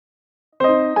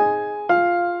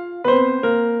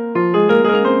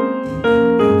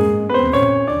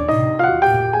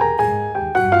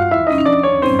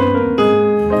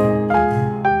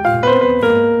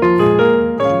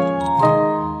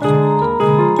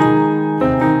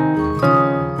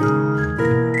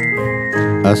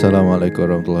Assalamualaikum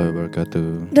warahmatullahi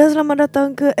wabarakatuh. Dan selamat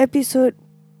datang ke episod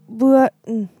Buah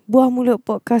Mulut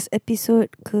Podcast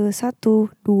episod ke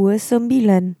 129.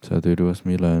 129.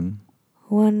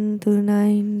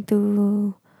 1292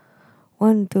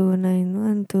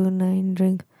 129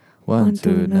 drink.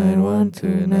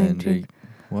 129 drink.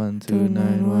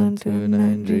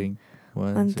 129 drink.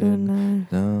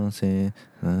 129 Don't say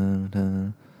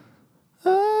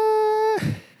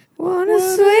wanna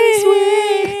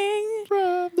swing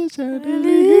from the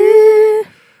chandelier.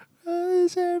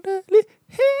 chandelier.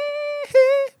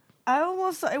 I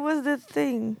almost thought it was the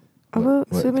thing. What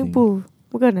Swimming thing? pool.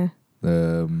 Bukan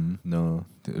No.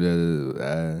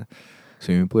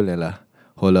 Swimming pool lah.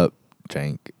 Hold up,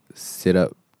 drink. Sit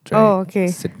up, drink. Oh,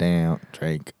 okay. Sit down,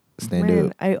 drink. Stand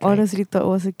Man, up. I drink. honestly thought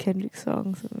it was a Kendrick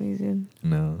song for some reason.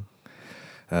 No.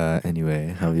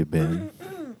 Anyway, how have you been?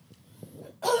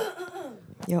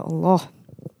 Ya Allah.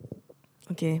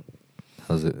 Okay.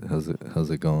 How's it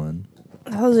going?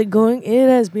 How's it going? It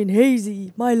has been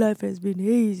hazy. My life has been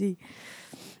hazy.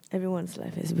 Everyone's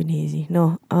life has been hazy.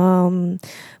 No.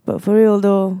 But for real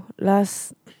though,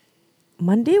 last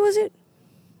Monday was it?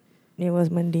 It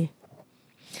was Monday.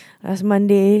 Last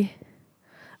Monday,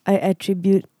 I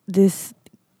attribute this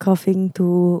coughing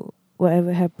to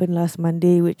whatever happened last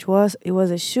Monday, which was a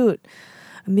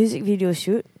music video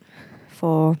shoot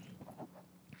for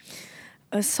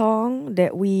a song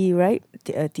that we write,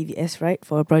 TVS write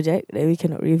for a project that we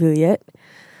cannot reveal yet,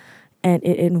 and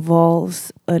it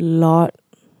involves a lot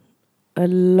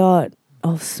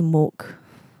of smoke,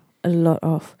 not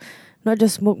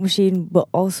just smoke machine, but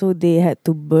also they had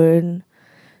to burn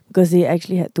because they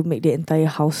actually had to make the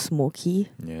entire house smoky.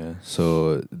 Yeah.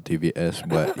 So TVS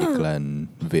buat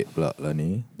iklan vape pula lah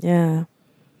ni. Yeah.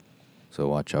 So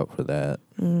watch out for that.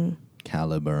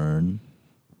 Caliburn.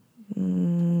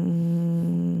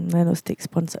 Nano Stick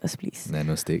sponsor us, please.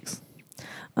 Nano sticks.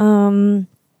 It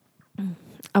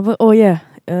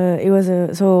was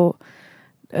to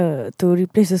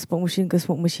replace the smoke machine, because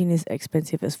smoke machine is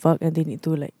expensive as fuck and they need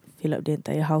to like fill up the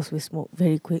entire house with smoke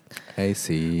very quick. I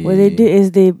see. What they did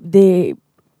is they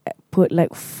put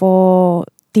like 4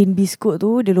 tin biskut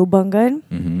tu dia lubangkan,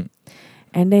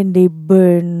 and then they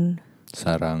burn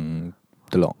Sarang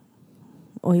telur.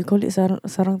 Oh, you call it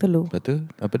sarang telur? Betul?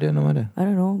 Apa dia nama dia? I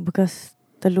don't know, bekas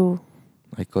telur.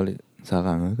 I call it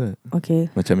sarang ke? Okay.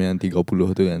 Macam yang 30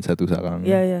 tu kan, satu sarang.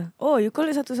 Yeah. Oh, you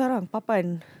call it satu sarang,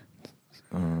 papan.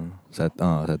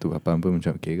 Satu papan pun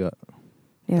macam okay ke?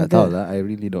 Yeah, Tak tahu lah, I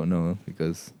really don't know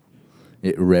because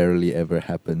it rarely ever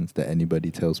happens that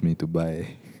anybody tells me to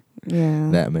buy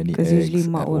that many eggs usually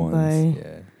mak at would once. buy.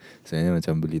 Yeah. Sebenarnya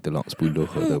macam beli telur 10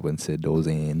 ataupun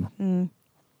sedozen.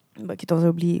 But kita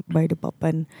also buy the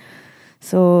papan.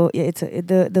 So yeah, it's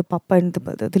the papan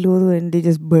tempat telur tu, and they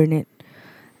just burn it.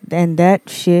 And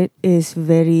that shit is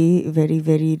very, very,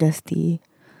 very dusty.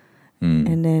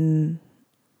 And then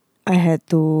I had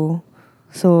to.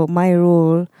 So my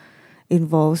role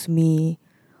involves me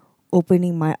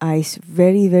opening my eyes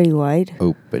very, very wide.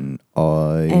 Open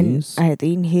eyes. And I had to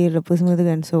inhale apa semua tu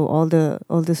kan. So all the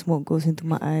smoke goes into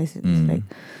my eyes. It's like,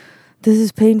 this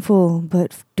is painful,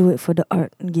 but do it for the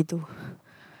art gitu.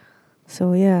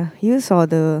 So yeah, you saw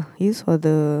the.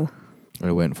 I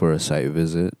went for a site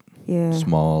visit. Yeah.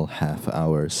 Small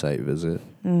half-hour site visit.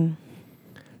 And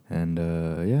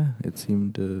it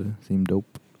seemed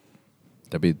dope.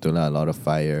 Tapi itulah, a lot of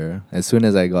fire. As soon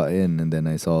as I got in and then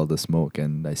I saw all the smoke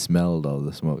and I smelled all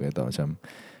the smoke, I thought macam,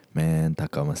 man,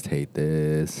 Taka must hate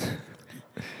this.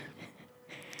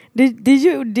 Did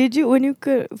you when you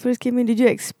first came in, did you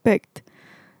expect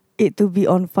it to be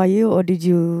on fire, or did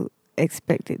you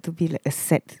expect it to be like a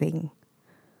set thing?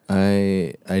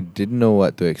 I didn't know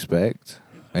what to expect.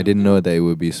 I didn't know that it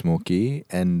would be smoky,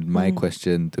 and my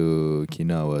question to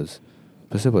Kina was,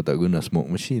 pasal apa tak guna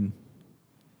smoke machine?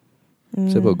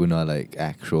 Sebab guna like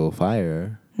actual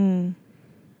fire.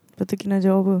 Lepas tu Kina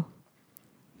jawab apa?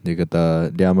 Dia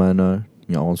kata, dia mana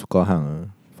yang orang suka hang,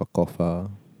 fuck off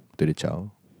lah. Tu dia caw.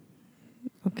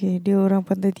 Okay, dia orang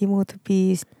Pantai Timur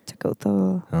tapi cakap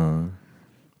utara.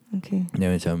 Okay. Dia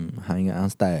macam, hang ingat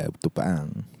hang style, tupak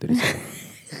hang. Tu dia caw.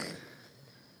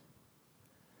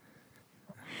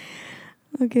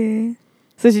 Okay.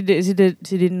 So she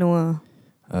didn't know.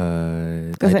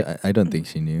 I don't think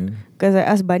she knew. Because I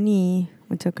asked Bani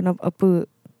macam kenapa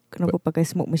pakai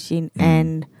smoke machine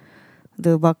and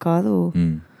the bakar tu.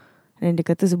 And dia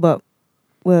kata sebab,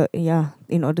 well, yeah,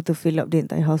 in order to fill up the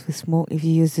entire house with smoke, if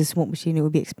you use the smoke machine, it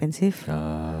will be expensive.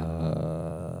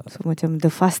 So macam the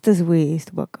fastest way is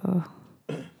to bakar.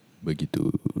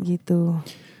 Begitu.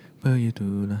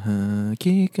 Begitulah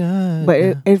hakikat.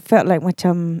 But it felt like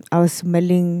macam I was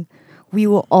smelling we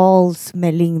were all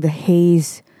smelling the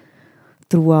haze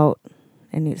throughout,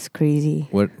 and it's crazy.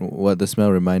 What the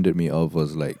smell reminded me of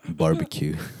was like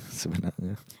barbecue.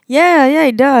 Sebenarnya. Yeah,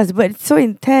 it does, but it's so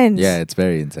intense. Yeah, it's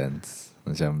very intense.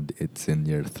 Macam it's in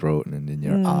your throat and in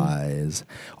your eyes.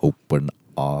 Open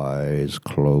eyes,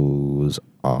 close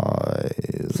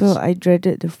eyes. So I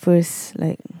dreaded the first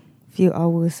like few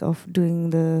hours of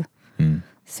doing the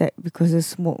set because the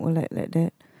smoke were like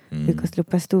that. Because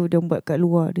lepas tu dia buat kat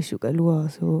luar, dia shoot kat luar.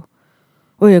 So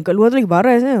yang kat luar tu lagi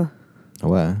barasnya.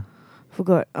 What?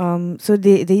 Forgot. So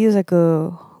they use like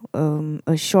a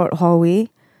short hallway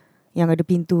yang ada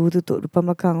pintu tutup depan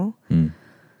belakang.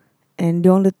 And dia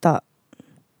orang letak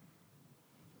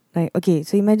like, okay,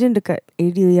 so imagine dekat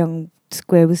area yang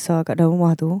square besar kat dalam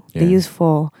rumah tu, they use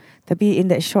 4. Tapi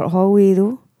in that short hallway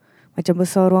tu, macam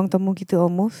besar ruang tamu kita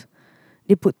almost,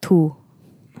 they put 2.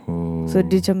 Oh. So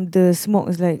dia macam the smoke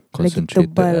is like lagi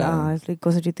Concentrated, tebal. yeah. It's like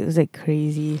concentrated. It's like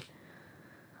crazy.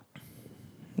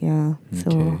 Yeah.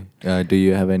 So Okay. Do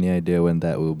you have any idea when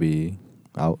that will be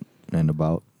out and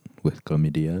about with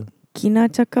Chlamydia? Kina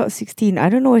cakap 16.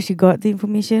 I don't know where she got the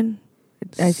information.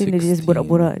 I think they just 16.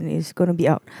 borak-borak and it's gonna be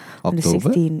out on the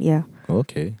October? 16. Yeah.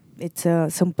 Okay. It's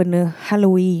sempena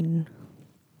Halloween.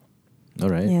 All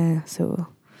right. Yeah.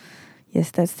 So yes,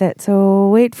 that's that. So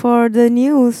wait for the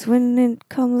news when it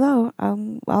comes out.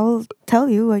 I'll tell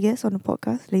you, I guess, on the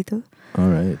podcast later. All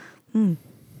right. Hmm.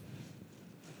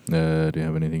 Do you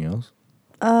have anything else?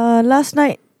 Last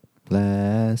night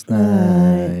Last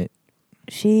night.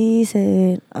 she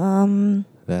said,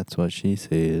 That's what she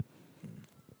said.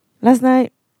 last night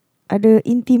ada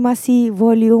Intimasi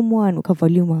Volume 1. Bukan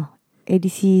volume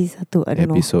edisi 1. I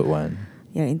don't know. Episode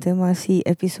 1. Yeah, Intimasi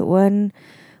Episode 1.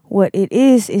 What it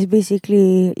is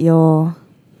basically your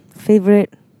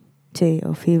favorite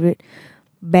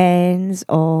bands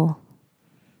or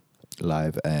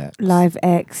Live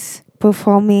acts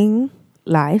performing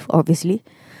live, obviously,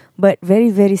 but very,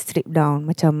 very stripped down.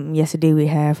 Macam yesterday we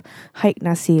have Haik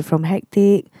Nasir from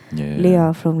Hectic,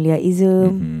 Leah from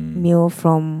Leahism, Mio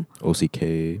from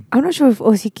OCK. I'm not sure if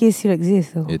OCK still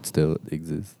exists though. It still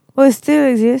exists. Oh, it still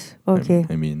exists? Okay.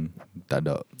 I mean, tak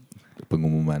ada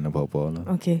pengumuman apa-apa lah.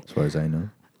 Okay. As far as I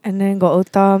know. And then got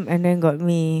Otam, and then got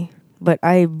me. But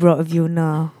I brought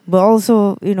Viona. But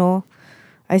also, you know,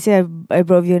 I say I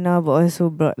brought Viona, but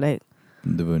also brought like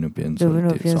The Venupians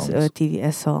songs.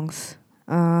 TVS songs.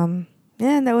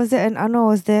 Yeah, and that was it. And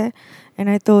Anwar was there, and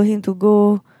I told him to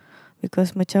go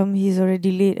because macam he's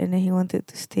already late, and then he wanted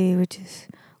to stay, which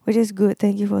is good.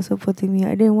 Thank you for supporting me.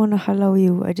 I didn't want to halau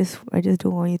you. I just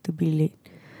don't want you to be late.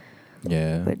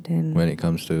 Yeah. But then When it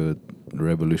comes to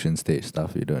Revolution stage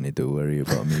stuff, you don't need to worry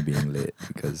about me being late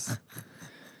because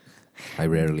I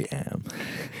rarely am.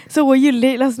 So were you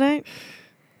late last night?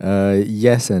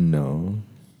 Yes and no.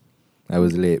 I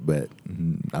was late, but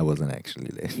I wasn't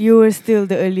actually late. You were still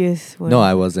the earliest one. No,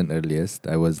 I wasn't earliest.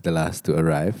 I was the last to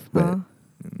arrive. But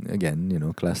again, you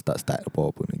know, class tak start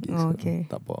apa pun lagi. Oh, so okay.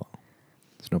 Tak apa.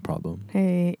 It's no problem.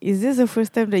 Hey, is this the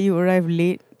first time that you arrived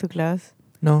late to class?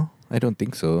 No, I don't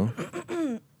think so.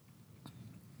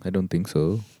 I don't think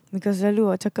so. Because lalu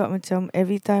awak cakap macam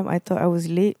every time I thought I was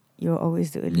late, you're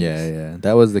always the earliest. Yeah.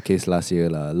 That was the case last year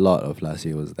lah. A lot of last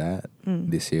year was that.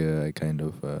 Mm. This year I kind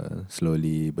of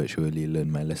slowly but surely learned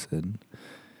my lesson.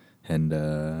 And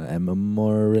I'm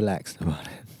more relaxed about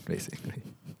it, basically.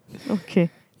 Okay.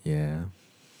 Yeah.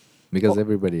 Because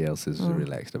everybody else is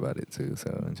relaxed about it too. So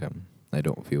I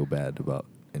don't feel bad about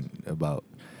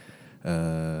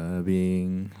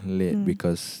being late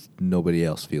because nobody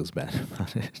else feels bad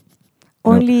about it.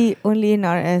 Only in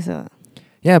RS.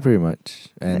 Yeah, pretty much.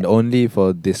 And only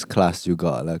for this class you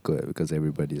got lah kot, because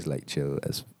everybody's like chill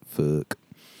as fuck.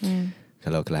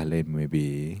 Kalau kelas lain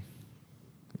maybe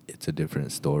it's a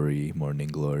different story, morning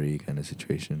glory kind of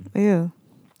situation. Yeah.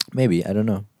 Maybe, I don't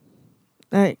know.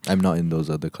 Like, I'm not in those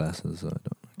other classes, so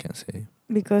I can't say.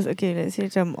 because okay, let's say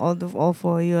all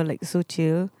four you are like so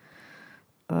chill.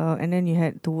 And then you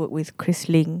had to work with Chris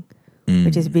Ling,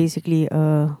 which is basically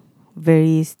a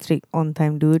very strict on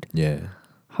time dude. Yeah.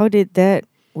 How did that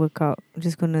work out? I'm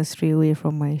just gonna stray away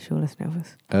from my show last night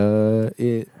first.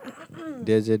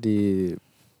 Dia jadi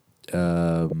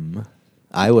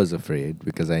I was afraid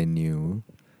because I knew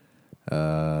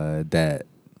that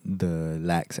the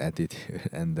lax attitude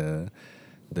and the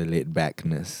laid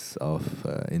backness of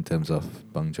in terms of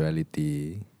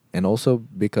punctuality, and also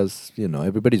because, you know,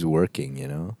 everybody's working, you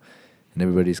know, and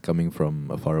everybody's coming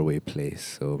from a faraway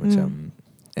place, so macam,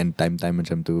 and time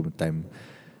macam tu, time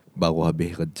baru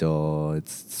habis kerja,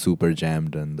 it's super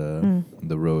jammed on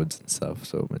the roads and stuff,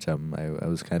 so macam I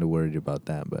was kind of worried about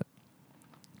that, but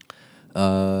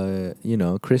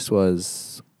Chris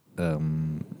was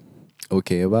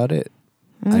okay about it.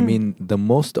 I mean, the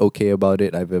most okay about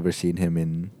it I've ever seen him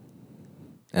in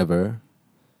ever.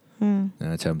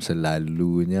 Macam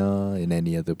selalunya in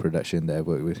any other production that I've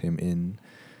worked with him in,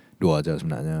 dua je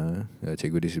sebenarnya.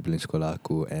 Cikgu Disiplin sekolah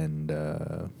aku and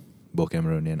Bo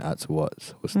Cameronian Arts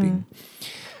Awards hosting.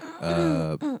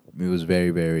 He was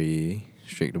very, very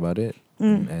strict about it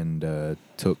and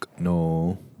took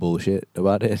no bullshit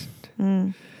about it.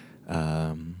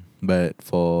 But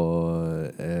for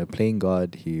Playing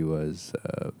God, he was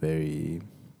very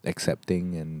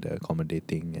accepting and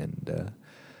accommodating and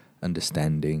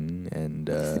understanding and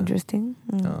That's interesting.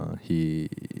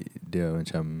 dia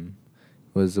macam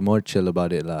was more chill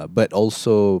about it lah. But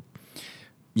also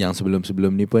yang sebelum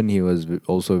ni pun he was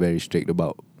also very strict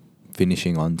about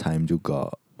finishing on time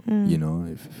juga. You know,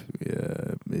 if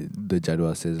the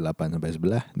jadual says 8 sampai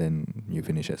 11, then you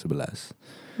finish at 11.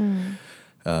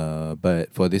 But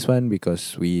for this one,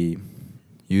 because we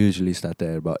usually started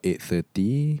at about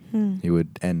 8:30, he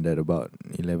would end at about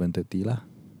 11:30 lah.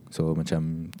 So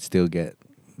macam still get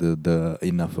the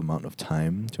enough amount of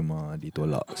time, cuma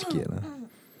ditolak sikit lah.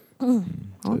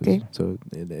 Okay. So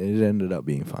it ended up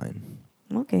being fine.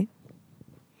 Okay.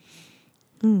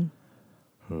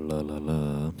 La la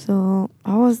la. So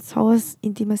how was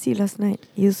Intimacy last night?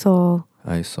 You saw.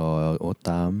 I saw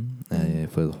Otam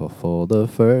for the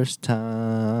first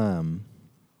time,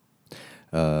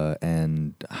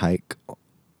 and Hike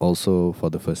also for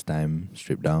the first time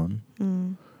stripped down.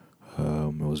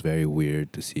 It was very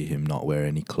weird to see him not wear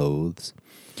any clothes.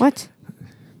 What?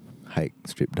 Hike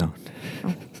stripped down.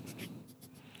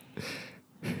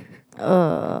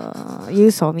 You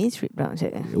saw me strip down,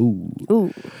 check. Ooh.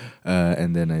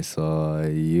 And then I saw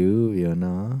you,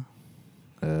 Fiona.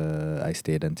 I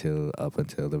stayed up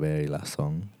until the very last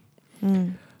song.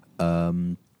 And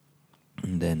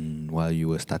then while you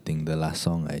were starting the last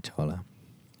song, I chola.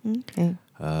 Okay.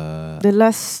 The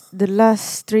last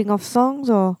string of songs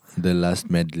or the last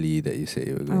medley that you said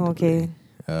you were going to play.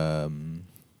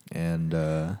 And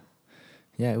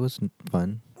yeah, it was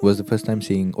fun. It was the first time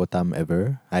seeing Otam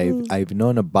ever. I've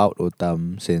known about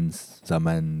Otam since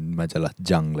zaman majalah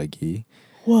Jang lagi.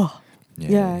 Wow.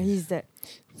 Yeah, he's that.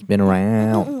 It's been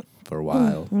around for a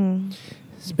while.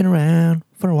 It's been around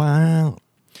for a while.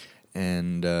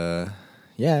 And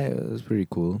yeah, it was pretty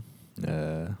cool.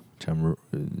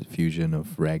 Fusion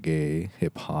of reggae,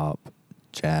 hip hop,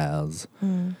 jazz,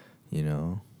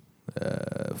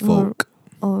 folk.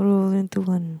 All rolled into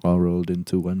one. All rolled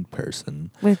into one person.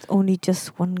 With only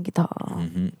just one guitar.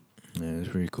 Yeah, it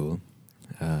was pretty cool.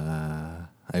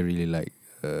 I really like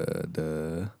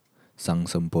the Sang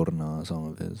Sempurna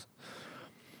song of his.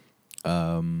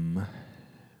 And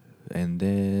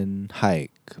then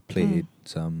Hike played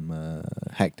some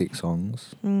hectic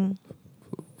songs.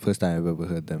 First time I've ever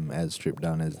heard them as stripped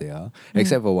down as they are,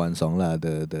 except for one song lah.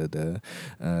 The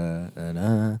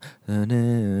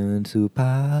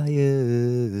supaya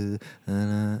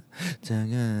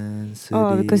jangan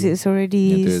sedih. Because it's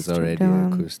already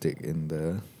acoustic in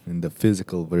the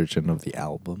physical version of the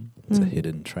album. It's a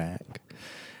hidden track.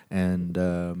 And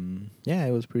yeah,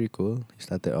 it was pretty cool. He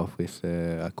started off with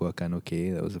Aku Akan Okay.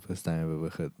 That was the first time I've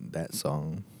ever heard that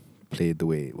song played the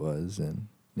way it was, and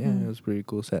yeah, it was a pretty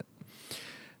cool set,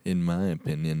 in my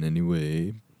opinion,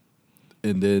 anyway.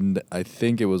 And then I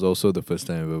think it was also the first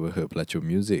time I've ever heard Placho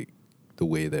music the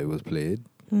way that it was played.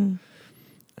 Yeah,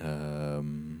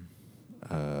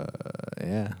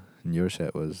 and your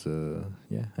set was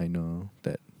yeah, I know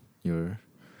that you're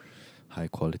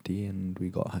high quality, and we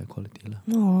got high quality lah.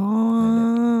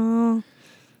 Aww.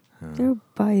 You're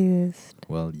biased.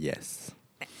 Well, yes.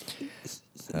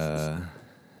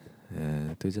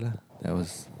 Itu je lah. That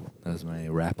was my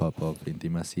wrap up of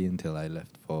Intimacy until I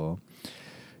left for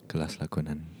kelas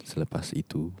lakonan selepas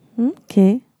itu.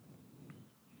 Okay.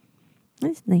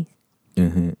 That's nice.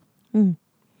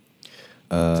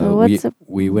 So what's up?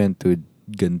 We went to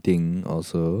Genting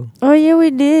also. Oh yeah,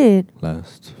 we did.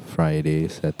 Last Friday,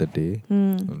 Saturday.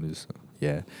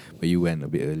 Yeah, but you went a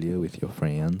bit earlier with your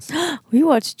friends. We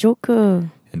watched Joker.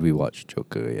 And we watched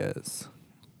Joker, yes.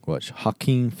 Watched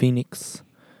Joaquin Phoenix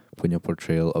punya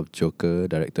portrayal of Joker,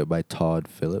 directed by Todd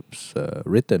Phillips,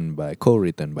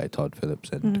 co-written by Todd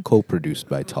Phillips and co-produced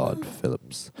by Todd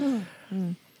Phillips.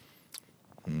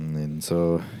 And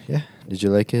so, yeah, did you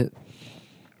like it?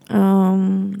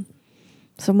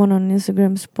 Someone on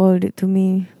Instagram spoiled it to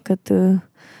me. Kata,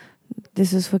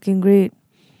 this is fucking great.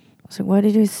 I was like,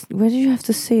 why did you have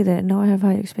to say that? Now I have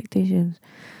high expectations,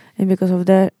 and because of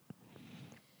that,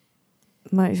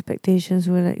 my expectations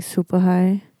were like super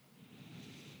high.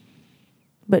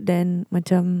 But then,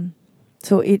 macam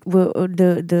So it will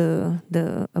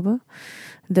the apa,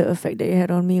 the effect that it had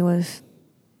on me was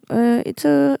it's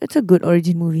a good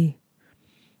origin movie.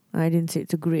 I didn't say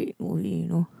it's a great movie,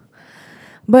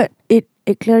 but it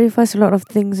clarifies a lot of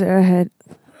things that I had.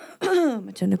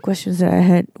 Macam the questions that I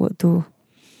had waktu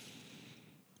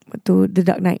The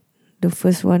Dark Knight. The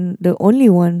first one, the only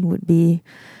one would be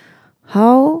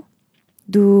how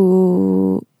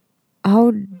do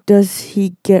how does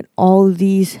he get all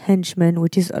these henchmen,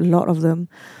 which is a lot of them,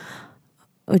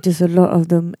 and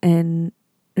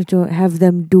to have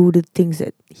them do the things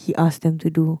that he asked them to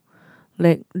do.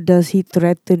 Like, does he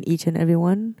threaten each and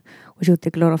everyone, which will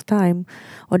take a lot of time,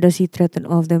 or does he threaten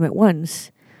all of them at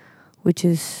once, which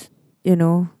is,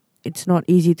 it's not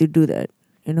easy to do that,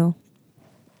 And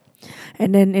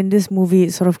then in this movie,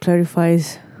 it sort of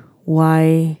clarifies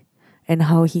why and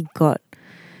how he got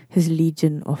his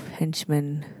legion of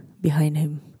henchmen behind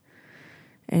him,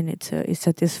 and it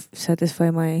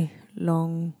satisfy my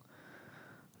long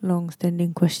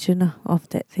standing question of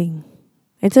that thing.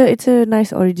 It's a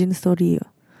nice origin story,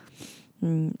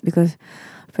 because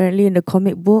apparently in the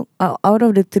comic book, out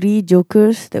of the 3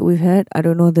 Jokers that we've had, I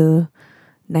don't know the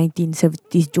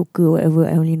 1970s Joker or whatever.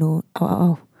 I only know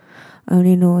I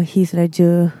only know Heath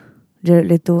Ledger, Jared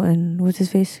Leto, and what's his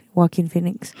face, Joaquin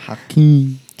Phoenix.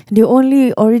 Hakim. The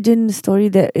only origin story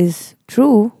that is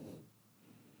true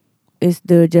is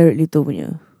the Jared Leto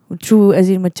punya. True as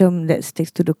in macam that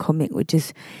sticks to the comic, which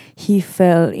is he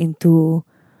fell into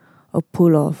a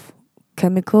pool of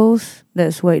chemicals.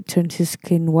 That's why it turns his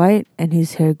skin white and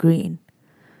his hair green.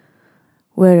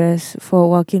 Whereas for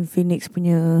Joaquin Phoenix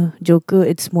punya Joker,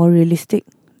 it's more realistic.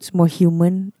 It's more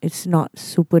human. It's not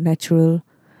supernatural,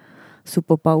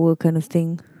 superpower kind of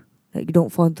thing. Like, you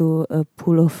don't fall into a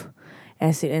pool of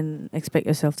acid and expect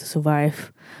yourself to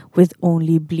survive with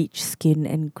only bleached skin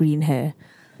and green hair.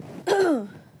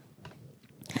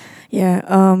 Yeah,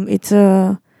 it's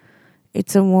a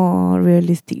more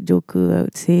realistic Joker, I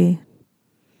would say,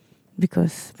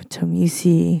 because macam you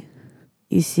see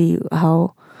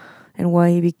how and why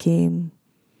he became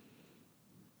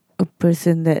a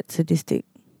person that sadistic.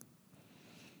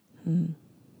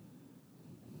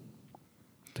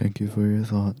 Thank you for your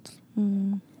thoughts.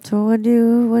 So what do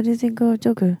you think of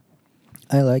Joker?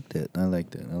 I liked it. I like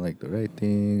the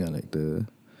writing. I like the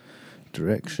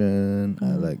direction.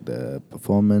 I like the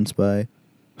performance by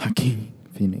Joaquin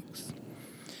Phoenix.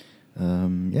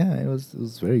 Yeah, it was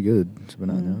very good.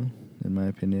 Sebenarnya, in my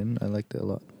opinion, I liked it a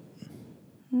lot.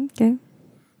 Okay.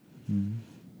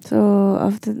 So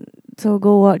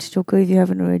go watch Joker if you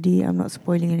haven't already. I'm not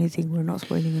spoiling anything. We're not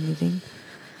spoiling anything.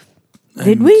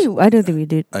 Did we? I don't think we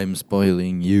did. I'm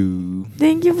spoiling you.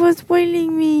 Thank you for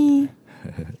spoiling me.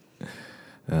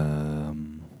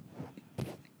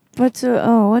 What's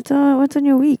on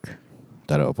your week?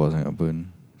 Tak ada apa sangat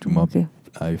pun. Cuma Okay.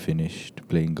 I finished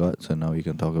playing God, so now we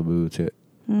can talk about it.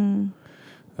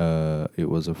 It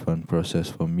was a fun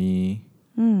process for me.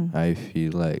 I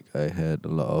feel like I had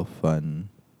a lot of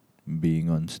fun being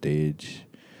on stage,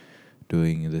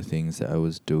 doing the things that I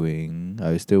was doing.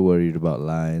 I was still worried about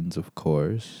lines, of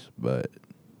course, but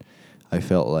I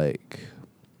felt like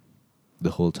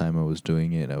the whole time I was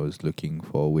doing it, I was looking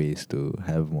for ways to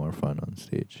have more fun on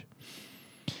stage.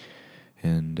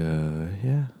 And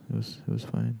yeah, it was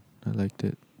fine. I liked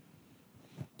it.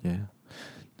 Yeah.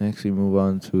 Next, we move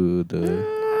on to the.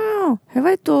 Have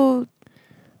I told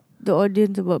the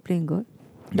audience about playing God?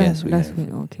 Yes, we last have. week.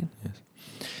 Okay. Yes.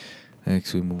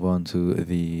 Next, we move on to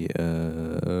the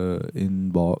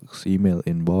email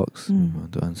inbox. We want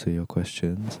to answer your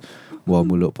questions.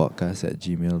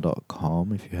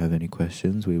 buahmulutpodcast@gmail.com. If you have any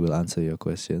questions, we will answer your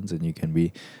questions, and you can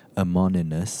be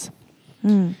anonymous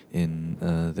in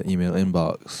the email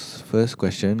inbox. First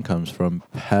question comes from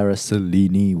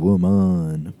Parasolini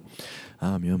Woman.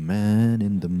 I'm your man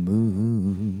in the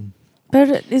moon.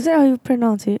 Is that how you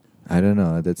pronounce it? I don't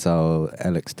know. That's how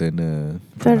Alex Turner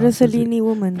pronounces it. Parasolini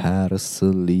Woman.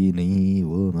 Parasolini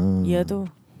Woman. Yeah, tu.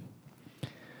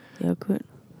 Yeah, good.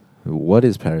 What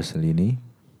is Parasolini?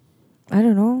 I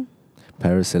don't know.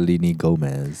 Parasolini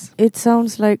Gomez. It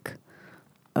sounds like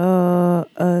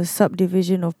a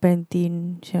subdivision of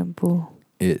Pantene shampoo.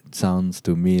 It sounds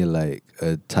to me like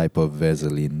a type of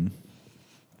Vaseline.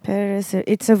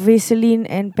 It's a Vaseline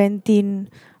and Pantene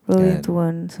rolled into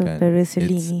one. So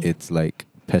Parasolini. It's like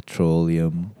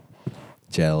petroleum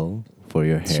gel for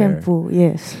your hair. Shampoo,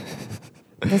 yes.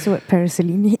 That's what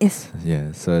Parasolini is.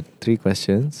 Yeah, so 3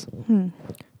 questions.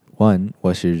 1,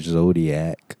 what's your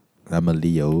zodiac? I'm a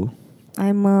Leo.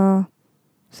 I'm a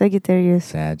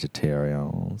Sagittarius.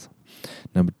 Sagittarius.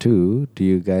 Number 2, do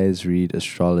you guys read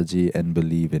astrology and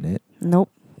believe in it?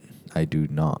 Nope. I do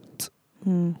not.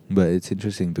 But it's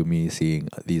interesting to me seeing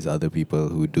these other people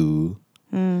who do,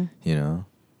 you know.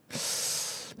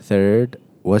 Third,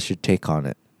 what's your take on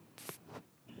it?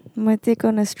 My take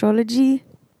on astrology,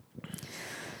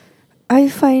 I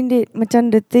find it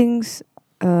macam the things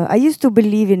I used to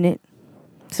believe in it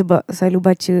sebab selalu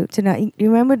baca macam nak, you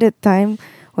remember the time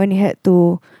when you had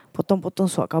to potong-potong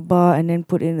surat khabar and then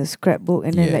put in a scrapbook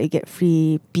and then Yeah. like you get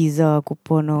free pizza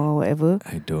coupon or whatever.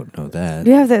 I don't know that.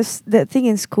 Do you have that thing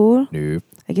in school? Nope.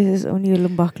 I guess it's only a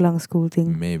Lembah Kelang school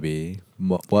thing. Maybe.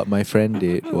 What my friend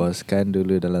did was kan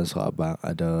dulu dalam surat abang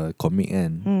ada komik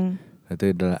kan.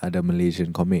 Kata ada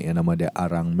Malaysian comic yang nama dia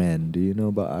Arang Man. Do you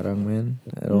know about Arang Man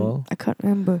at all? I can't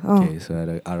remember. Oh. Okay, so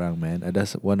ada Arang Man.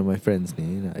 Ada one of my friends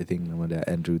ni, I think nama dia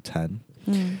Andrew Tan.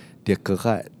 Dia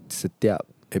kerat setiap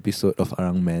episode of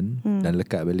Arang Man dan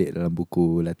lekat balik dalam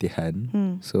buku latihan.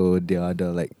 So dia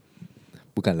ada like,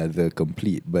 bukanlah the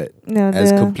complete, but No,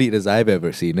 as complete as I've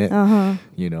ever seen it.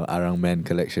 You know, Arang Man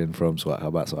collection from Suat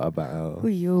Khabar.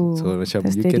 Uyo, So macam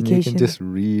that's you can dedication. just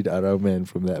read Arang Man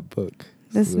from that book.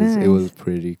 That's It nice. was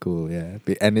pretty cool, yeah.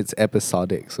 And it's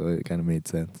episodic, so it kind of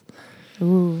made sense.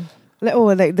 Ooh.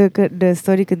 Like the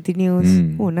story continues.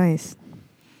 Oh, nice.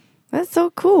 That's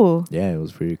so cool. Yeah, it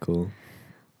was pretty cool.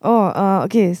 Oh,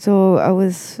 okay. So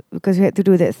because we had to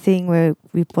do that thing where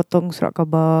we potong surat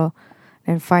khabar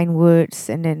and find words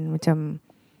and then macam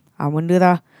benda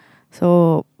lah.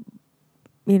 So,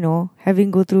 you know,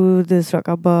 having go through the surat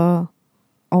khabar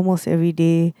almost every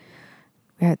day,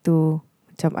 we had to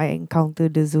macam I encounter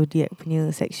the zodiac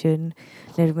punya section.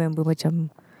 And I remember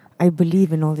macam I believe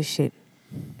in all this shit.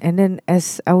 And then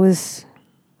as I was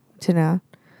macam mana,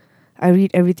 I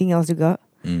read everything else juga,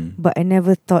 but I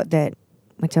never thought that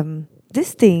macam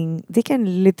this thing, they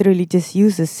can literally just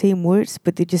use the same words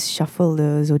but they just shuffle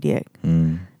the zodiac.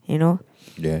 You know?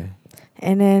 Yeah.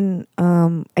 And then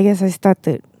I guess I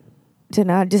started macam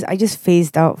mana, I just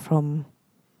phased out from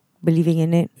believing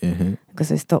in it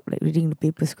because I stopped like reading the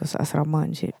papers because asrama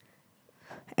and shit.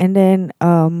 And then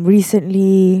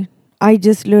recently I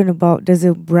just learned about there's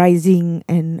a rising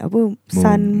and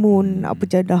sun, moon, apa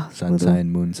jadah. Sun sign,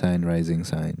 moon sign, rising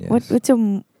sign. Yes.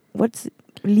 What's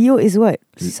Leo is what?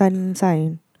 Sun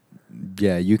sign.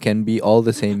 Yeah, you can be all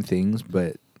the same things,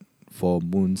 but for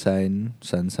moon sign,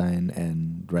 sun sign,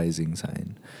 and rising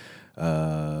sign,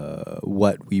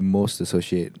 what we most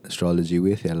associate astrology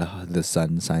with ialah the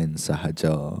sun sign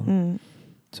sahaja.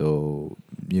 So,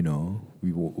 you know,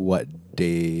 what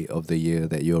day of the year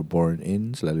that you're born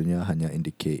in selalunya hanya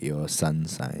indicate your sun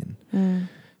sign.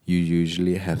 You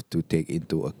usually have to take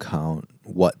into account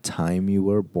what time you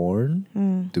were born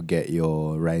to get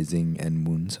your rising and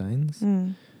moon signs.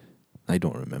 I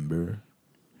don't remember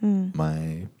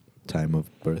my time of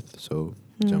birth, so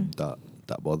macam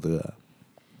tak bother lah.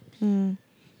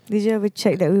 Did you ever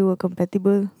check that we were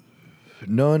compatible?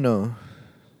 No.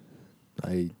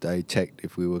 I checked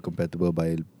if we were compatible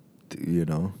by, you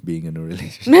know, being in a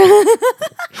relationship.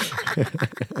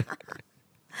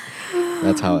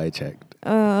 That's how I checked.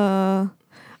 I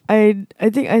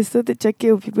think I started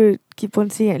checking. People keep on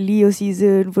saying Leo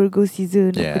season, Virgo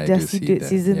season, Yeah, I do see that.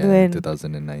 season tu Yeah, kan.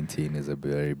 2019 is a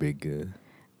very big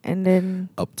And then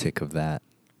uptick of that.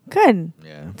 kan.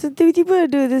 Yeah. So tiba-tiba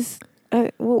ada this.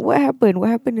 What happened? What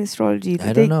happened in astrology?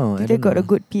 I don't know. Did they got a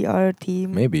good PR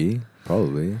team? Maybe,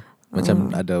 probably.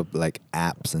 Macam ada like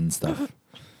apps and stuff.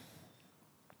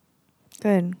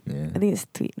 Kan. Yeah. I think it's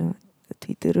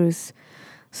Twitterers.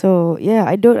 So yeah,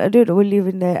 I don't believe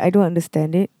in that. I don't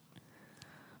understand it.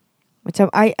 Macam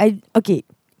I okay,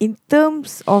 in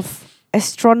terms of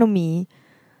astronomy,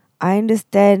 I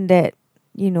understand that,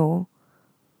 you know,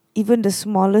 even the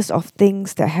smallest of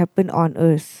things that happen on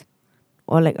Earth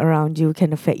or like around you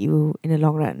can affect you in the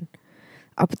long run.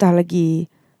 Apatah lagi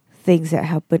things that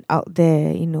happen out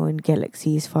there, you know, in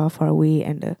galaxies far, far away,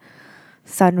 and the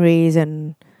sun rays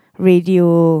and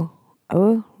radiation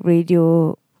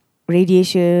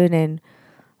and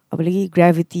apa lagi,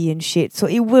 gravity and shit. So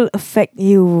it will affect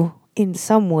you in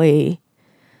some way.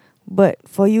 But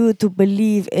for you to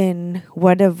believe in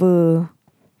whatever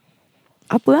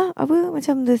apa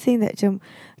macam the thing that macam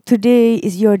today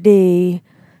is your day,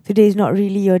 today is not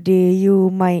really your day, you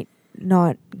might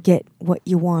not get what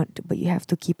you want, but you have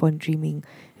to keep on dreaming.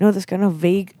 You know, those kind of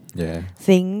vague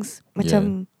things.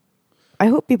 Macam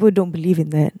I hope people don't believe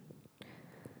in that.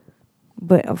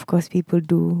 But of course people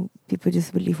do. People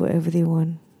just believe whatever they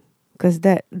want. Because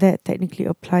that technically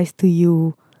applies to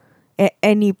you at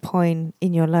any point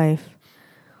in your life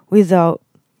without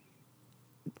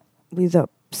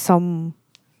some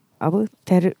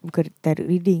tarot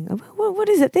reading. What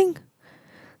is that thing?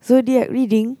 Zodiac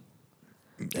reading.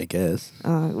 I guess.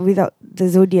 Without the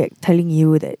zodiac telling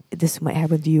you that this might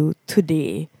happen to you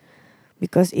today.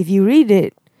 Because if you read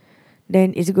it,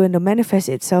 then it's going to manifest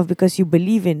itself because you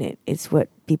believe in it. It's what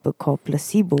people call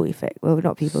placebo effect. Well,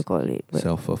 not people call it, but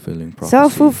Self-fulfilling prophecy.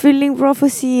 self-fulfilling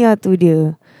prophecy tu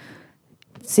dia.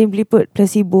 Simply put,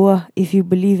 placebo lah. If you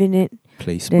believe in it,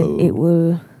 Placebo. then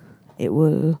it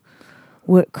will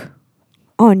work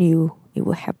on you. It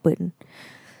will happen.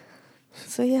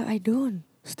 So yeah, I don't.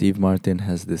 Steve Martin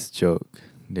has this joke.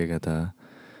 Dia kata,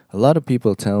 a lot of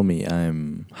people tell me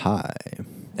I'm high.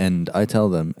 And I tell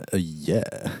them,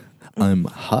 yeah, I'm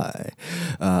high.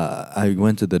 I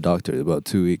went to the doctor about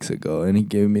 2 weeks ago and he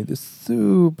gave me this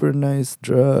super nice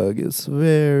drug. It's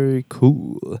very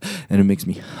cool. And it makes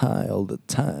me high all the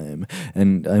time.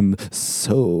 And I'm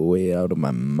so way out of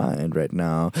my mind right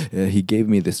now. He gave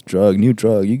me this drug, new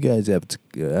drug. You guys have to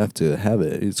have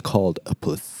it. It's called a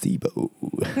placebo.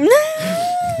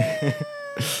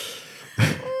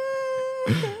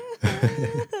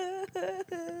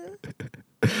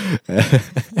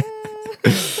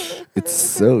 It's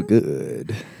so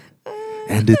good.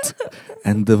 And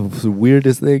the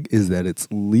weirdest thing is that it's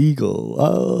legal.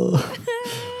 Oh.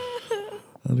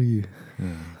 How do you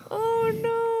Oh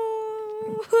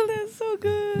no. That's so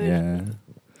good. Yeah.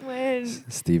 Man.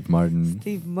 Steve Martin.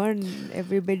 Steve Martin,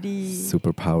 everybody.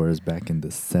 Superpowers back in the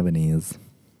 70s.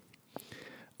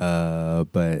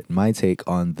 But my take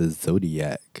on the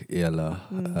zodiac,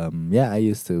 I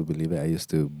used to believe it. I used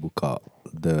to book out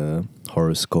the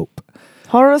horoscope.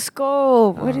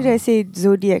 Horoscope. What did I say?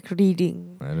 Zodiac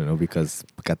reading. I don't know, because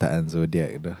perkataan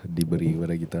zodiac dah diberi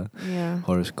kepada kita. Yeah.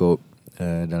 Horoscope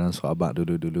dalam surah abad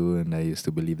dulu-dulu, and I used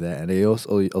to believe that. And I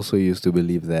also used to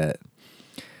believe that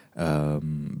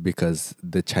because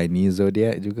the Chinese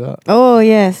zodiac juga. Oh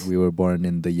yes. We were born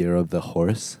in the year of the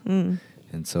horse. Mm.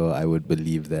 And so I would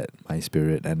believe that my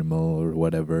spirit animal or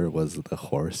whatever was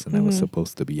the horse, and I was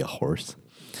supposed to be a horse.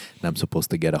 And I'm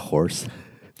supposed to get a horse.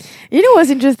 You know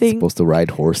what's interesting? Supposed to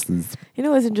ride horses. You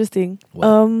know what's interesting? What?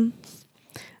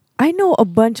 I know a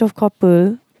bunch of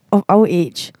couple of our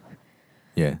age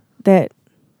Yeah. that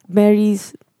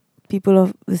marries people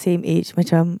of the same age,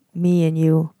 macam me and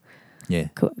you.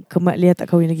 Yeah. Kemat Lia tak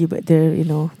kahwin lagi, but they're,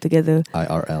 together.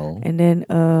 IRL. And then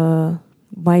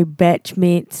my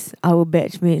batchmates, our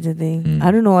batchmates, I think. Mm.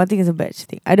 I don't know. I think it's a batch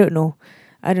thing. I don't know.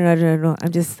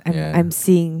 Yeah. I'm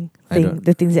seeing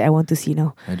the things that I want to see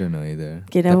now. I don't know either.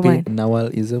 Okay, never mind.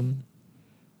 Nawalism.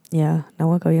 Yeah,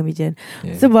 Nawal kahwin dengan Bijan.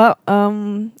 Yeah. Sebab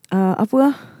apa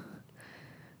lah?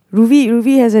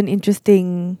 Ruvi has an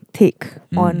interesting take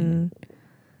on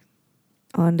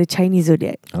the Chinese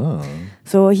zodiac. Oh.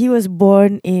 So he was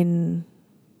born in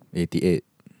 88.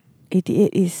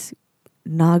 88 is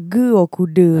naga or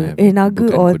kuda? Naga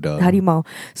bukan or kuda. harimau.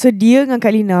 So dia dengan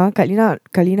Kak Lina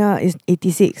is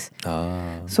 86.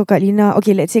 So Kak Lina,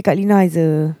 okay, let's say Kak Lina is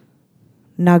a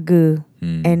naga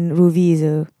and Ruvi is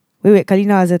a Kak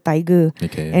Lina is a tiger,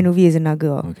 Okay. and Ruvi is a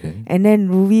naga. Okay. And then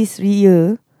Ruvi's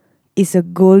year is a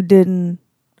golden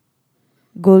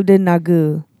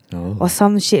naga Oh. or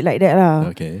some shit like that lah.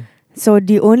 Okay. So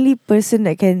the only person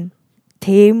that can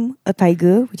tame a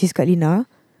tiger, which is Kak Lina,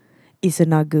 is a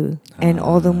naga. And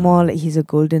all the more like he's a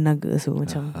golden naga. So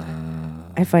macam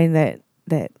I find that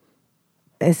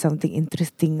is something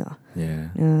interesting lah. Yeah.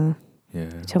 Yeah.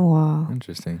 Macam wow.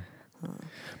 Interesting.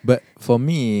 But for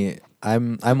me,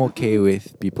 I'm okay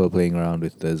with people playing around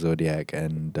with the zodiac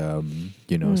and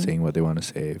saying what they want to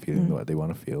say, feeling what they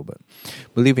want to feel, but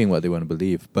believing what they want to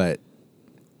believe. But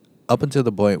up until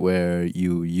the point where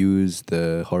you use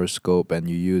the horoscope and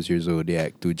you use your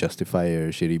zodiac to justify your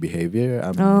shitty behavior,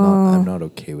 I'm not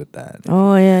okay with that.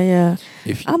 Oh yeah.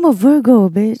 If I'm a Virgo,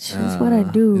 bitch. That's what I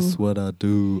do. It's what I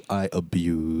do. I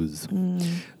abuse.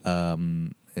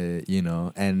 And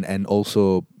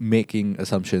also making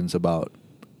assumptions about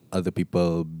other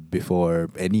people before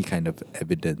any kind of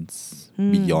evidence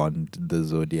beyond the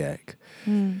zodiac.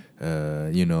 They're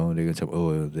gonna say,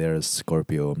 oh, they're a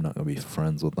Scorpio, I'm not gonna be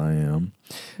friends with them.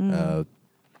 To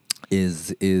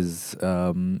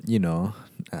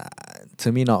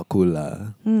me not cool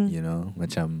lah.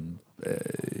 Macam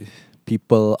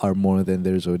people are more than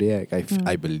their zodiac.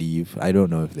 I believe. I don't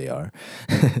know if they are,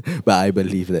 but I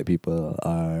believe that people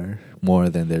are more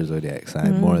than their zodiac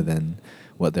sign, more than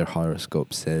what their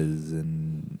horoscope says,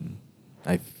 and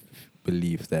I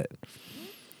believe that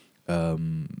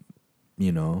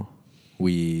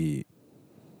we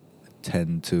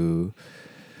tend to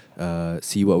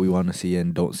see what we want to see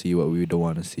and don't see what we don't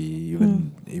want to see,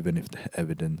 even if the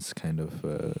evidence kind of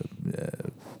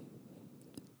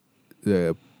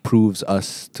proves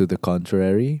us to the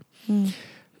contrary.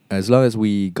 as long as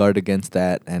we guard against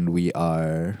that and we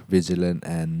are vigilant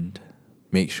and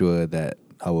make sure that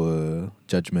our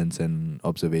judgments and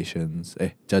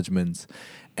judgments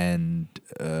and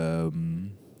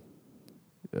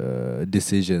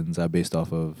decisions are based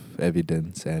off of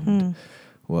evidence and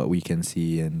what we can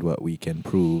see and what we can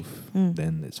prove,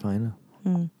 then it's fine.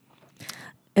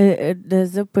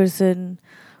 There's a person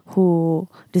who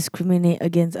discriminate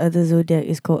against other zodiac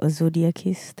is called a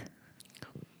zodiacist.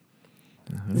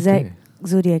 Zach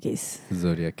Zodiacist.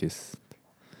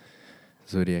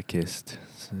 Zodiacist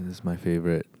is my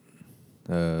favorite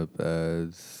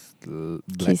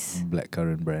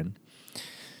blackcurrant brand.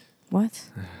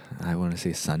 What? I want to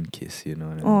say Sun Kiss, you know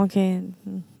what I mean? Oh, okay.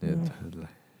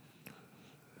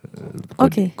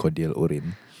 Okay. Cordial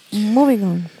Urin. Moving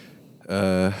on.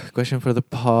 Question for the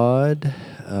pod.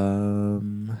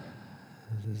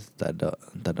 Tak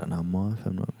ada nama, if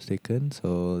I'm not mistaken.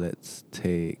 So let's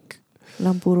take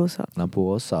Lampu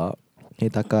rosak. Hey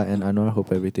Taka and Anwar,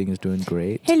 hope everything is doing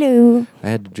great. Hello. I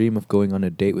had a dream of going on a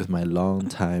date with my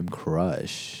longtime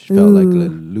crush. Felt like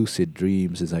a lucid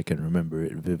dream since I can remember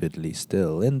it vividly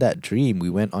still. In that dream,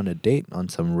 we went on a date on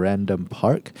some random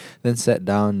park, then sat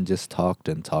down and just talked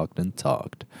and talked and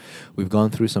talked. We've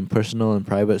gone through some personal and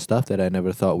private stuff that I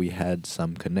never thought we had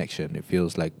some connection. It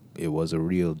feels like it was a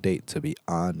real date, to be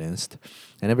honest.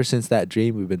 And ever since that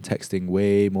dream, we've been texting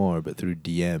way more, but through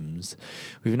DMs.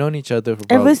 We've known each other for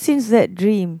ever since that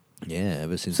dream. Yeah,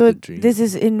 ever since so the dream. This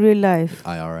is in real life.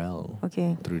 IRL.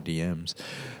 Okay. Through DMs.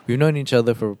 We've known each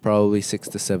other for probably 6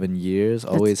 to 7 years.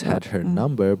 Always had her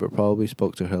number, but probably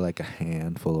spoke to her like a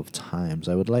handful of times.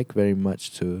 I would like very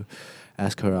much to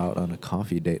ask her out on a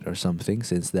coffee date or something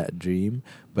since that dream,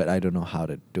 but I don't know how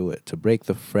to do it. To break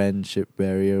the friendship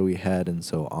barrier we had and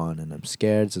so on. And I'm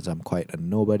scared since I'm quite a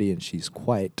nobody and she's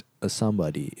quite a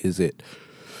somebody. Is it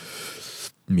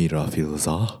Mira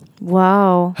Filza?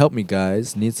 Wow. Help me,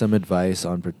 guys. Need some advice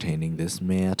on pertaining this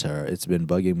matter. It's been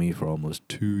bugging me for almost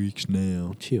 2 weeks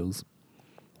now. Chills.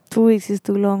 2 weeks is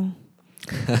too long.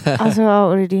 Ask her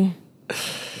out already.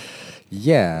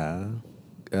 Yeah.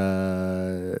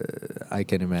 I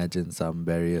can imagine some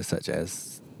barriers such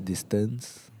as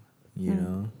distance, you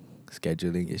know,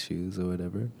 scheduling issues or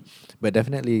whatever. But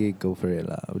definitely go for it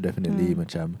lah. Definitely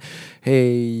macam,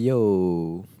 hey,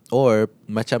 yo. Or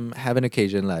macam have an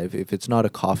occasion live. If it's not a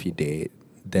coffee date,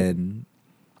 then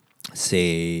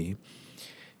say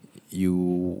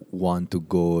you want to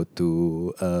go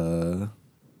to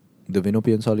the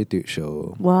Vinopian Solitude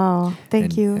show. Wow,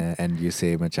 thank you. And you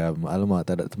say macam, alamak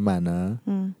tak ada teman lah.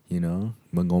 You know,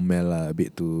 mengomel lah a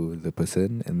bit to the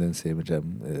person and then say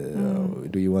macam,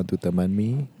 do you want to teman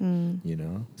me? You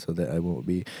know, so that I won't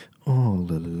be all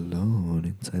alone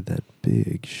inside that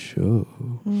big show.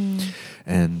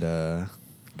 And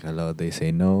kalau they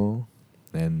say no,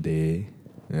 then they,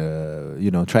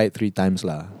 try it 3 times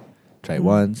lah. Try it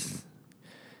once,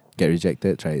 get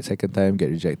rejected, try it 2nd time, get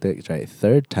rejected, try it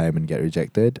 3rd time and get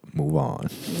rejected, move on.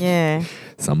 Yeah.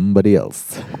 Somebody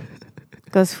else.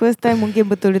 Because 1st time mungkin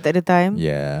betul dia tak ada time.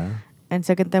 Yeah. And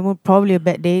 2nd time probably a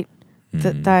bad date.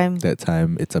 3rd time. That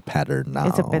time it's a pattern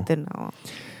now. It's a pattern now.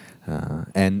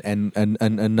 And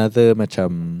another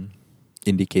macam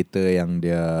indicator yang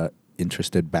dia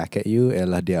interested back at you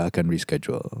ialah dia akan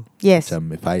reschedule. Yes.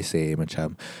 Macam if I say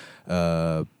macam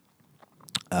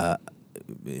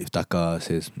if Taka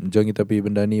says jom kita pergi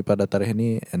benda ni pada tarikh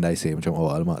ni, and I say macam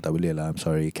alamak tak boleh lah, I'm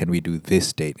sorry, can we do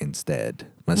this date instead?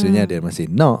 Maksudnya dia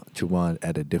masih not, cuma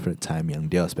at a different time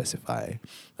yang dia specify.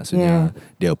 Maksudnya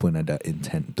dia pun ada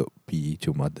intent untuk pergi,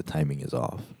 cuma the timing is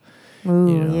off.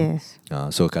 Ooh, you know? Yes.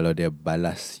 So kalau dia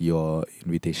balas your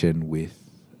invitation with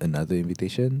another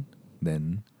invitation,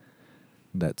 then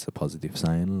that's a positive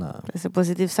sign lah. That's a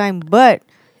positive sign, but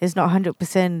it's not 100%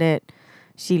 that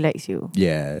she likes you.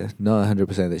 Yeah, not 100%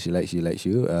 that she likes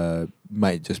you.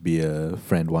 Might just be a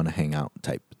friend wanna hang out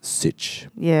type sitch.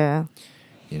 Yeah.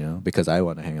 You know, because I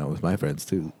wanna hang out with my friends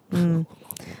too.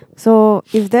 So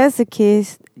if that's the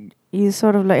case, you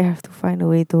sort of like have to find a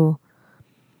way to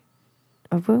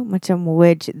macam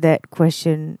wedge that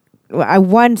question.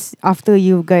 Once after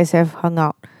you guys have hung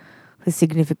out for a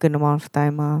significant amount of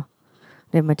time,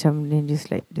 then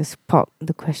just pop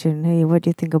the question. Hey, what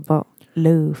do you think about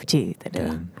love?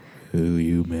 Will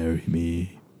you marry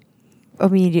me?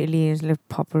 Immediately, it's like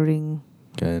pop a ring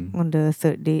on the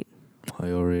 3rd date.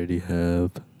 I already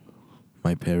have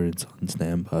my parents on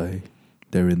standby.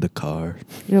 They're in the car.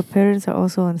 Your parents are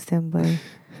also on standby.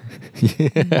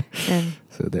 Yeah. And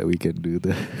so that we can do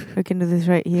this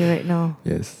right here, right now.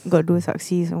 Yes. Got 2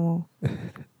 saksi semua.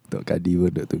 Tok Kadi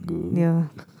pun dah tunggu.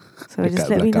 Yeah. So just Dekat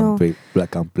let me know.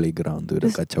 belakang playground tu dah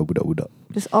Just- kacau budak-budak.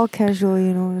 Just all casual,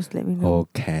 you know. Just let me know. Oh,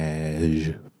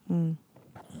 cash. Mm.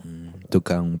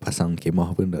 Tukang pasang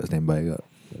kemah pun dah standby kat.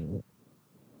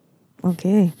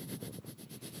 Okay.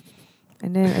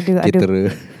 And then ada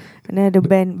Caterer. and then ada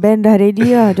band dah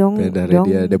ready lah. Diorang, Dah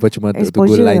ready lah. Dia pun cuma tunggu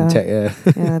exposure line lah. check lah.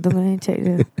 Yeah, tunggu line check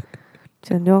je.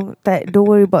 Macam don't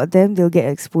worry about them. They'll get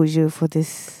exposure for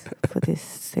this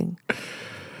thing.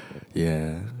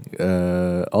 Yeah.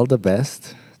 All the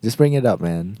best. Just bring it up,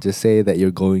 man. Just say that you're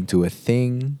going to a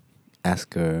thing.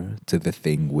 Ask her to the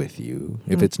thing with you.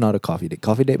 If it's not a coffee date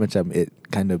macam it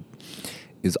kind of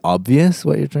is obvious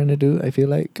what you're trying to do, I feel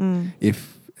like.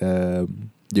 If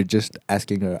you're just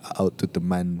asking her out to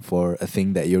teman for a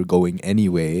thing that you're going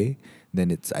anyway, then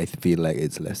I feel like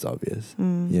it's less obvious.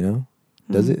 You know?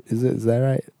 Is that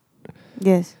right?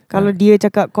 Yes. Kalau dia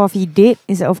cakap coffee date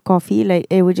instead of coffee, like,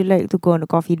 hey, would you like to go on a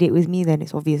coffee date with me? Then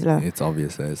it's obvious lah. It's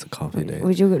obvious that it's a coffee date.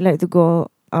 Would you like to go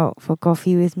out for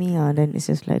coffee with me? Then it's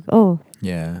just like, oh,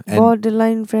 Yeah.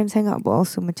 borderline friends hang out, but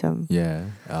also macam. Yeah.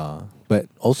 But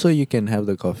also you can have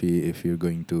the coffee if you're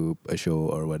going to a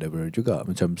show or whatever juga.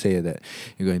 Macam say that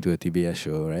you're going to a TBS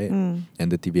show, right?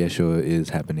 And the TBS show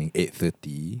is happening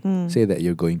 8:30. Say that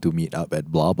you're going to meet up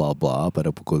at blah blah blah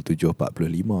pada pukul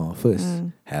 7.45 first.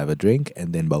 Have a drink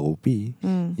and then baru pi.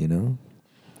 You know?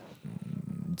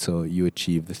 So you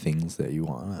achieve the things that you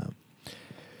want.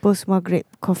 Post Maghrib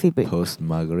coffee break. Post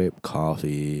Maghrib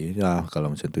coffee.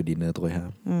 Kalau macam tu dinner tu ya.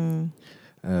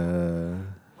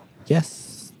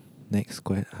 Yes. Next,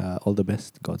 all the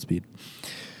best, Godspeed,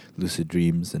 lucid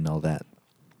dreams and all that.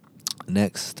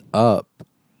 Next up,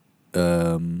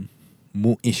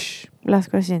 Muish. Last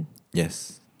question.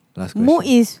 Yes, last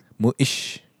question.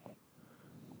 Muish.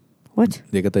 What?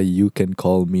 Dia kata you can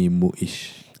call me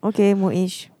Muish. Okay,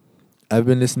 Muish. I've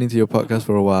been listening to your podcast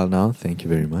for a while now. Thank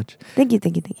you very much. Thank you.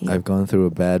 I've gone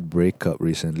through a bad breakup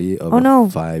recently of a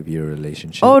 5-year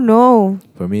relationship. Oh no.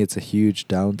 For me, it's a huge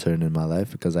downturn in my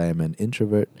life because I am an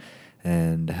introvert,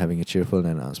 and having a cheerful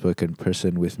and outspoken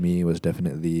person with me was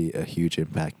definitely a huge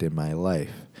impact in my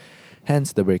life.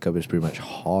 Hence, the breakup is pretty much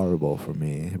horrible for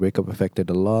me. The breakup affected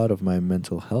a lot of my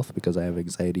mental health because I have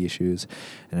anxiety issues,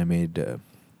 and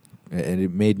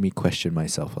it made me question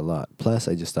myself a lot. Plus,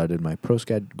 I just started my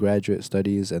postgraduate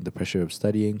studies, and the pressure of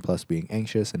studying, plus being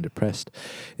anxious and depressed,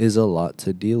 is a lot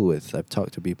to deal with. I've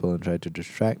talked to people and tried to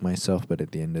distract myself, but at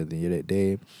the end of the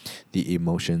day, the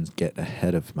emotions get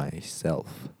ahead of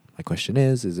myself. My question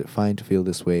is it fine to feel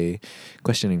this way,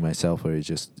 questioning myself, or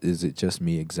is it just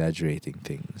me exaggerating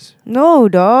things? No,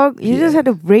 dog. You just had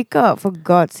a breakup, for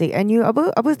God's sake. And you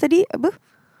apa study? Apa?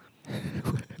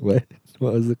 What?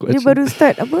 What was the question? You baru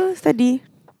start apa study?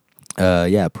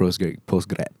 Yeah, postgrad.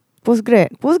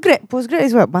 Postgrad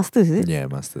is what? Masters, is it? Yeah,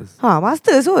 masters.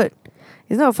 Masters what?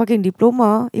 It's not a fucking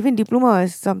diploma. Even diploma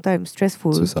is sometimes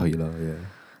stressful. Susah gila, yeah.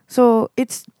 So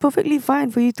it's perfectly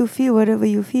fine for you to feel whatever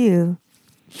you feel.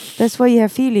 That's why you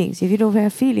have feelings. If you don't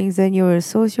have feelings, then you're a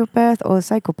sociopath or a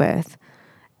psychopath.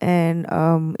 And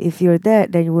if you're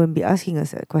that, then you wouldn't be asking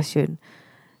us that question.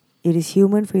 It is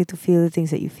human for you to feel the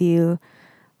things that you feel.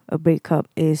 A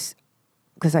breakup is,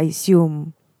 because I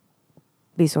assume,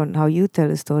 based on how you tell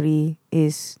the story,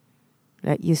 is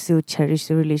like you still cherish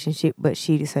the relationship, but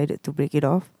she decided to break it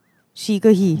off. She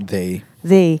ke he?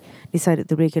 They decided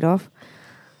to break it off.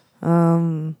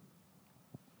 And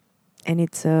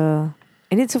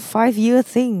it's a 5-year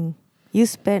thing. You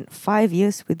spent 5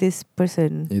 years with this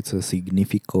person. It's a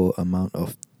significant amount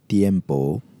of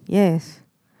tiempo. Yes.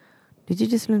 Did you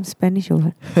just learn Spanish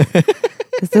or what?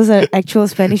 Because those are actual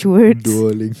Spanish words.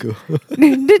 Duolingo.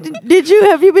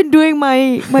 Have you been doing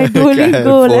my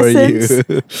Duolingo lessons?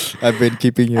 You. I've been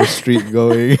keeping your streak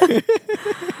going.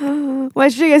 My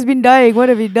streak has been dying. What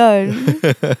have you done?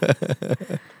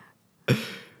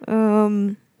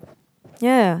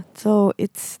 Yeah, so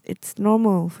it's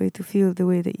normal for you to feel the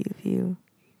way that you feel.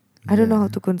 I don't know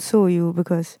how to console you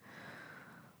because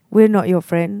we're not your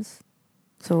friends.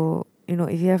 So,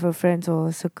 if you have a friend or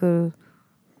a circle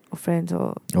of friends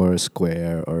or a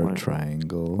square or a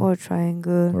triangle or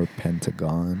a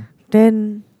pentagon,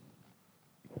 then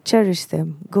cherish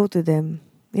them. Go to them.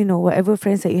 Whatever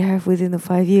friends that you have within the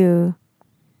 5 year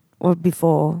or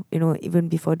before, even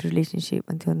before the relationship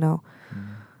until now.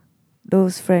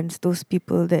 Those friends, those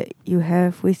people that you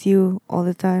have with you all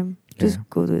the time, just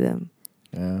go to them.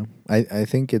 Yeah, I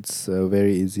think it's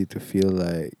very easy to feel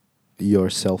like your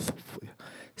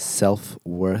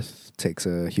self-worth takes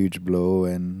a huge blow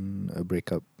when a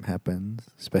breakup happens,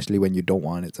 especially when you don't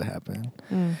want it to happen.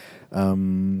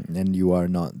 And you are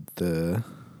not the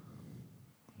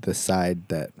the side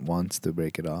that wants to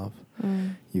break it off.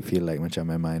 You feel like macam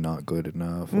am I not good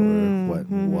enough, or what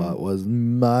was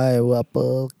my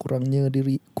apa kurangnya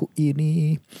diriku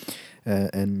ini,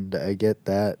 and I get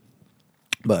that,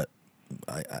 but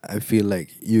I feel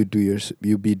like you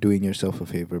be doing yourself a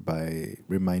favor by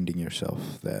reminding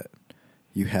yourself that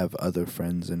you have other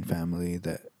friends and family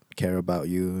that care about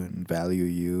you and value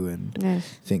you and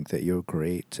think that you're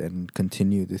great and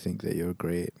continue to think that you're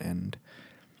great, and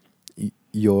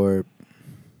your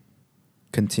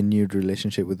continued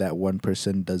relationship with that one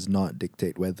person does not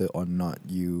dictate whether or not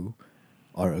you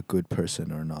are a good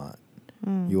person or not.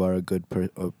 You are a good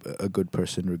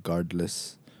person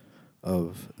regardless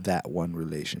of that one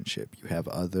relationship. You have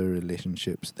other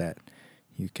relationships that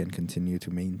you can continue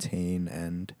to maintain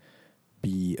and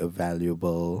be a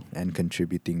valuable and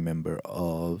contributing member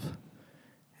of.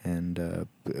 And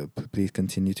please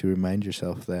continue to remind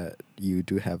yourself that you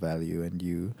do have value and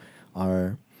you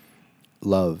are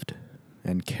loved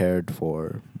and cared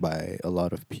for by a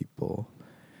lot of people.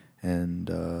 And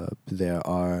there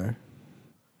are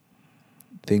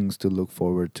things to look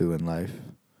forward to in life.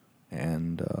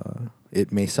 And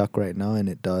it may suck right now, and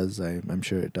it does. I'm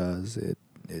sure it does.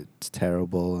 It's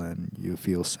terrible, and you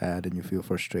feel sad, and you feel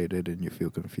frustrated, and you feel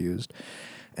confused.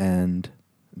 And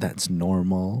that's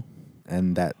normal,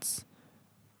 and that's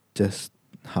just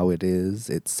how it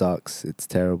is. It sucks. It's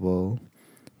terrible.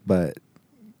 But,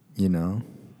 you know,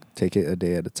 take it a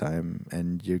day at a time,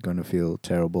 and you're going to feel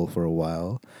terrible for a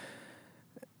while.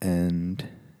 And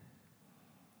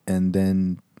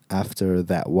then after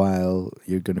that while,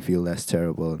 you're going to feel less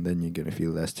terrible, and then you're going to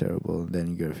feel less terrible, and then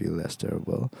you're going to feel less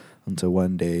terrible, until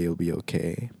one day you'll be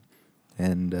okay.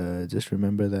 And just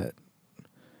remember that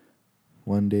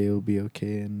one day you'll be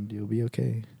okay, and you'll be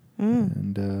okay.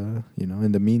 And, you know,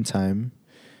 in the meantime,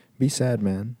 be sad,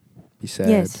 man. Be sad.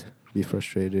 Yes. Be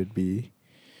frustrated. Be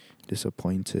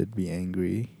disappointed. Be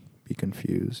angry. Be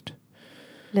confused.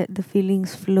 Let the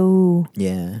feelings flow.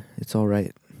 Yeah, it's all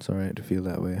right. It's all right to feel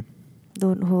that way.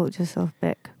 Don't hold yourself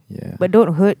back. Yeah. But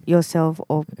don't hurt yourself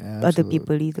or Yeah, other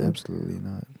people either. Absolutely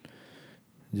not.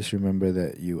 Just remember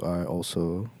that you are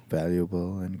also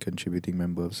valuable and contributing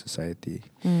member of society.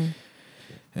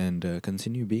 And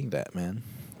continue being that, man.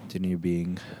 Continue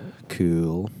being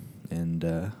cool and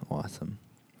awesome.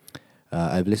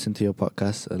 I've listened to your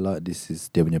podcast a lot. This is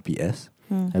dia punya PS.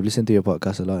 I've listened to your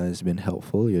podcast a lot, and it's been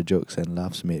helpful. Your jokes and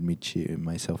laughs made me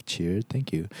myself cheer.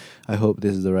 Thank you. I hope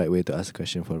this is the right way to ask a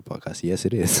question for a podcast. Yes,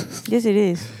 it is. Yes, it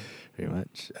is. Very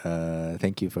much.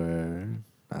 Thank you for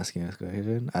asking us a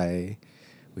question. I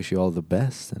wish you all the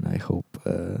best, and I hope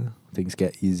things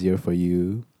get easier for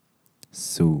you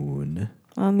soon.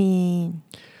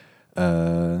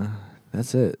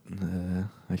 That's it.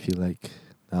 I feel like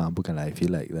I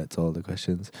feel like that's all the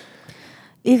questions.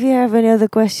 If you have any other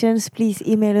questions, please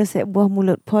email us at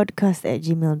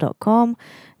buahmulutpodcast@gmail.com.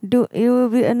 It will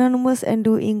be anonymous, and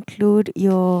do include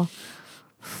your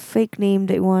fake name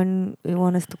that you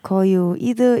want us to call you,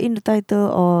 either in the title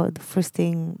or the first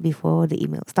thing before the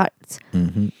email starts.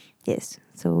 Yes.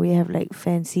 So we have like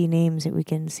fancy names that we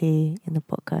can say in the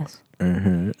podcast.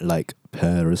 Like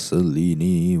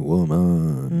Parasolini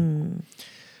Woman.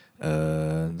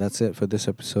 That's it for this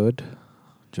episode.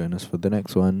 Join us for the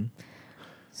next one.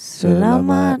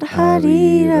 Selamat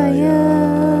Hari Raya.